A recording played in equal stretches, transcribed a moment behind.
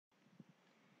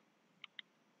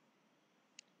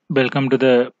Welcome to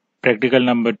the practical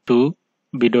number 2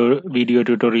 video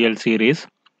tutorial series.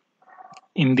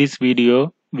 In this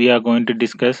video, we are going to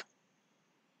discuss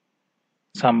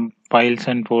some files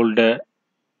and folder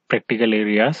practical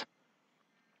areas.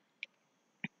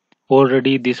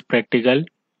 Already this practical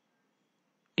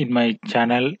in my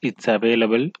channel it's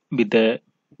available with the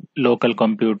local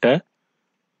computer.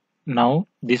 Now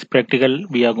this practical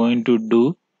we are going to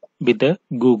do with the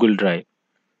Google Drive.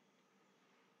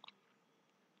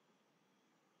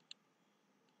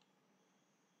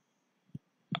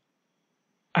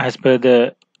 As per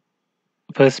the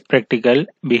first practical,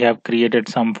 we have created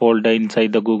some folder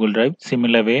inside the Google Drive.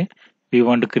 Similar way, we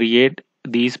want to create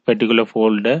these particular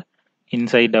folder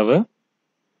inside our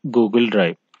Google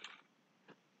Drive.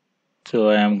 So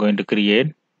I am going to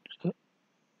create.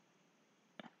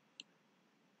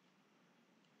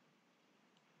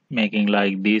 Making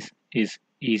like this is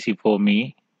easy for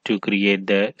me to create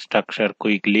the structure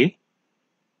quickly.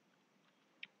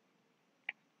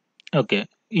 Okay,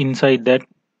 inside that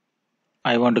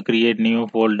I want to create new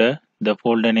folder. The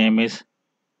folder name is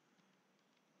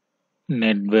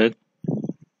network,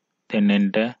 then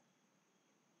enter.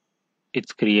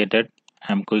 It's created.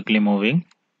 I'm quickly moving.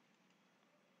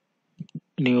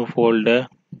 New folder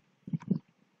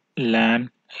LAN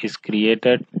is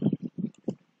created.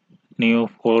 New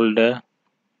folder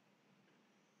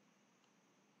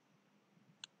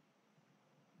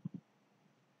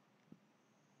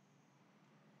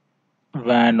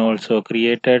WAN also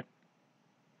created.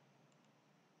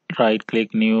 Right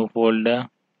click new folder.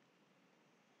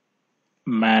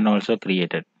 MAN also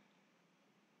created.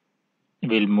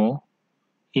 We'll move.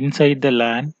 Inside the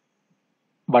LAN,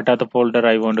 what are the folder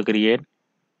I want to create?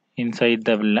 Inside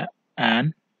the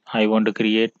LAN, I want to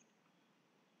create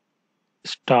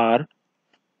star,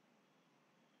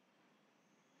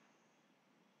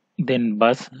 then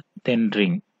bus, then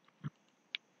ring.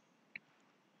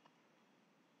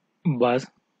 Bus,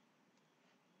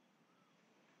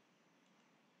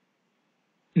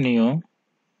 new,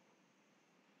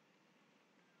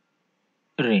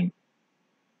 ring.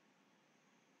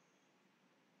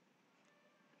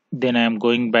 Then I am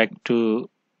going back to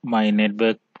my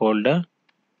network folder.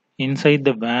 Inside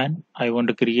the WAN, I want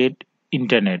to create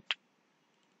internet.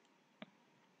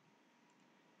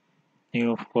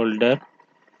 New folder.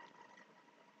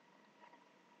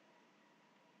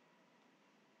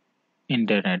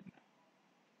 Internet.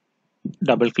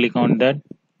 Double click on that.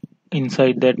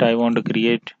 Inside that I want to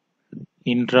create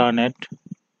intranet.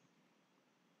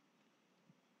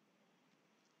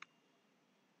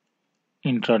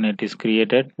 Intranet is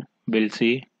created. We'll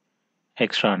see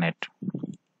extranet.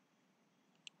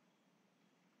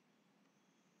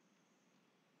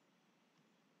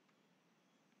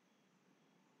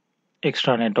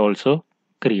 Extranet also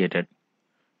created.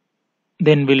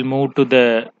 Then we'll move to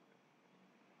the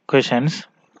questions.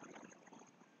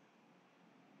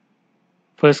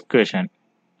 First question.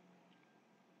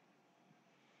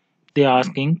 They are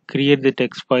asking create the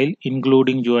text file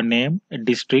including your name,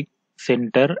 district,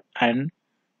 center and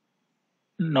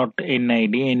not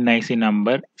NID, NIC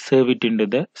number. Save it into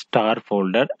the star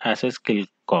folder as a skill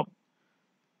comp.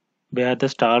 Where the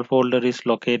star folder is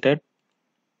located?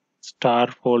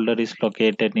 Star folder is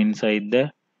located inside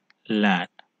the LAN.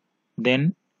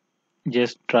 Then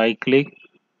just right click.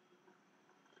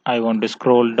 I want to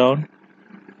scroll down.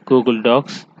 Google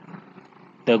Docs.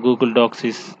 The Google Docs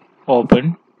is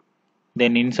open.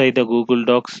 Then inside the Google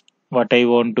Docs, what I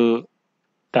want to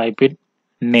type it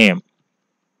name.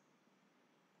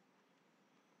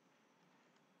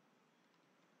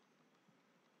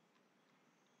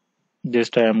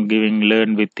 Just I am giving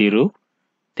learn with Thiru.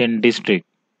 Then district.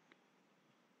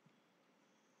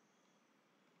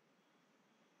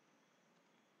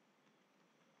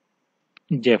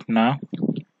 Jaffna.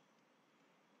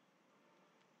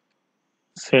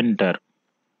 Center.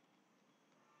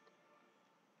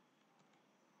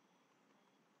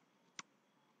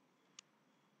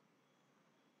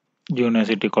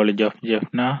 University College of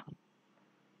Jaffna.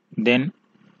 Then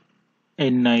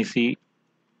NIC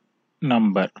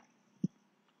number.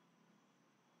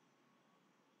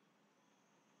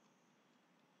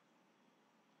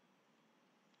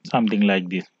 Something like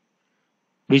this.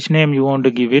 Which name you want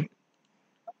to give it?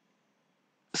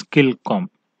 Skill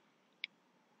comp.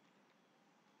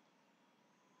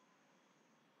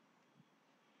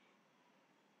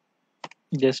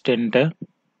 Just enter.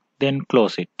 Then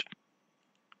close it.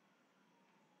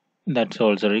 That's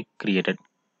also created.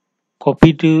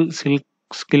 Copy to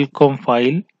skillcom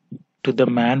file to the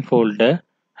man folder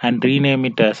and rename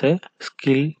it as a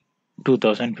skill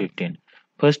 2015.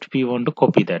 First we want to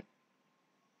copy that.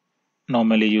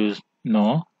 Normally use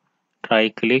no.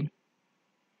 right click,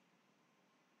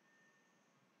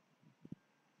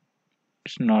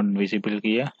 it's not visible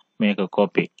here, make a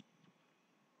copy.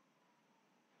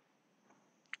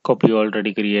 Copy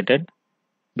already created.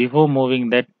 Before moving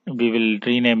that, we will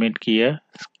rename it here,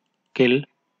 skill,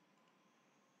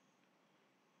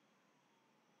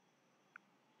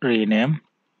 rename,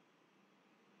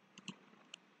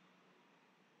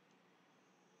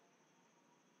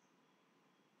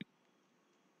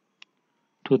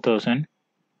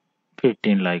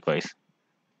 2015 likewise.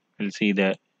 We'll see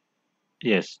the,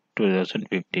 yes,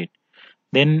 2015.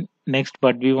 Then next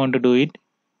what we want to do it,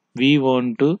 we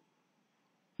want to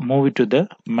move it to the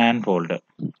man folder.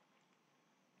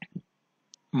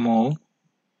 Move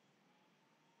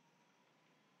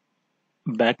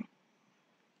back,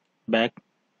 back,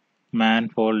 man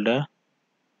folder,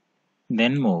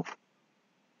 then move.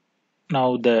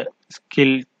 Now the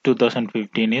skill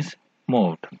 2015 is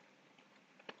moved.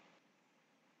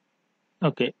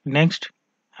 Okay, next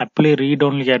apply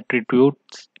read-only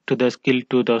attributes to the skill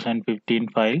 2015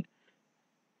 file.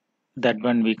 That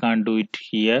one we can't do it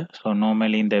here. So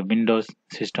normally in the Windows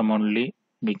system only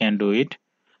we can do it.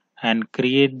 And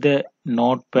create the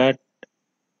notepad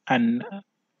and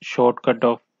shortcut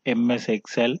of MS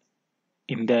Excel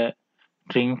in the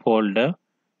string folder.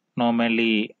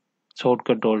 Normally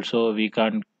shortcut also we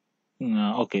can't.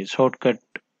 Okay, shortcut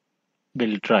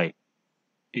will try.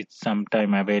 It's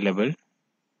sometime available.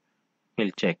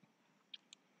 We'll check.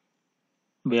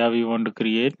 Where we want to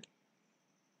create,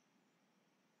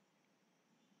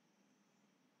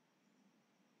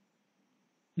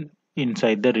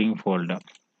 inside the ring folder.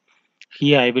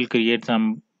 Here I will create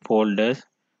some folders.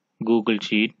 Google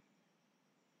Sheet,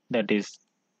 that is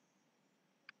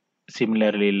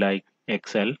similarly like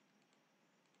Excel.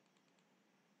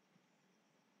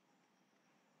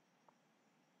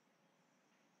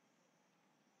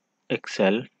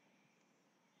 Excel.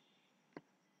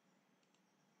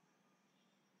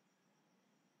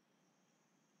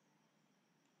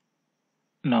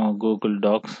 Now Google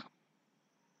Docs.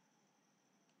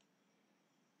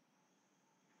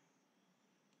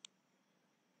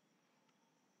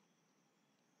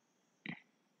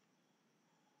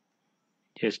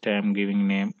 Just I am giving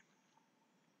name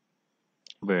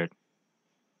Word.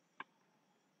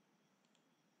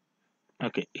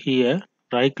 Okay, here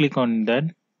right click on that,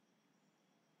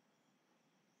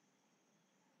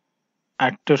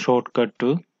 add the shortcut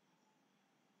to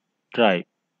drive.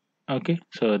 Okay,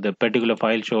 so the particular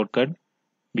file shortcut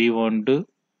we want to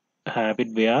have it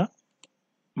via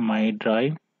my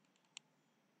drive,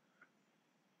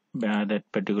 via that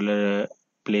particular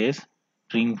place,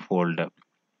 ring folder.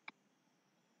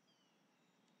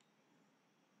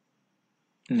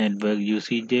 Network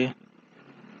UCJ,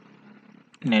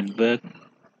 network,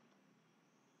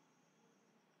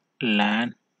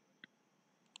 LAN,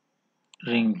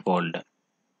 ring folder.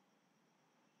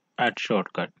 Add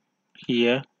shortcut.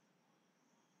 Here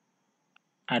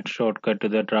add shortcut to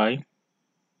the drive,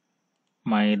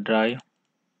 my drive,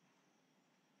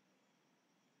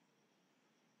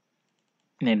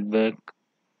 network,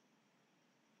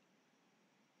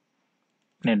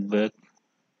 network,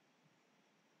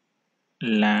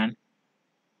 LAN,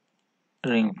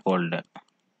 ring folder.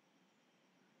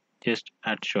 Just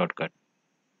add shortcut.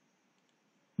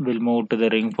 We'll move to the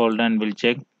ring folder and we'll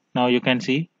check. Now you can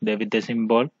see there with the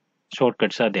symbol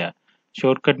shortcuts are there.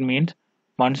 Shortcut means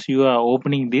once you are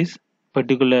opening this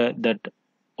particular, that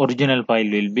original file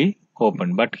will be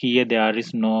open, but here there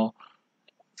is no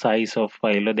size of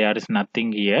file, there is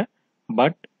nothing here,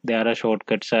 but there are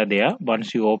shortcuts are there.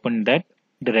 Once you open that,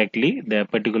 directly the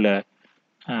particular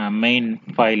main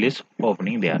file is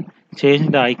opening there.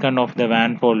 Change the icon of the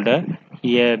WAN folder.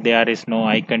 Here there is no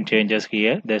icon changes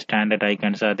here. The standard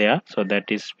icons are there, so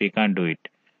that is we can't do it.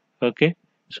 Okay,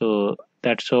 so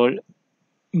that's all.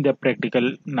 The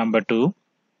practical number 2.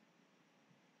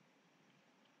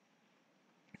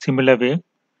 Similar way,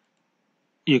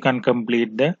 you can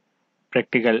complete the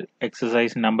practical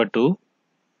exercise number 2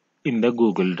 in the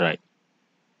Google Drive.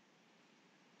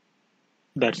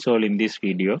 That's all in this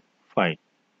video. Fine.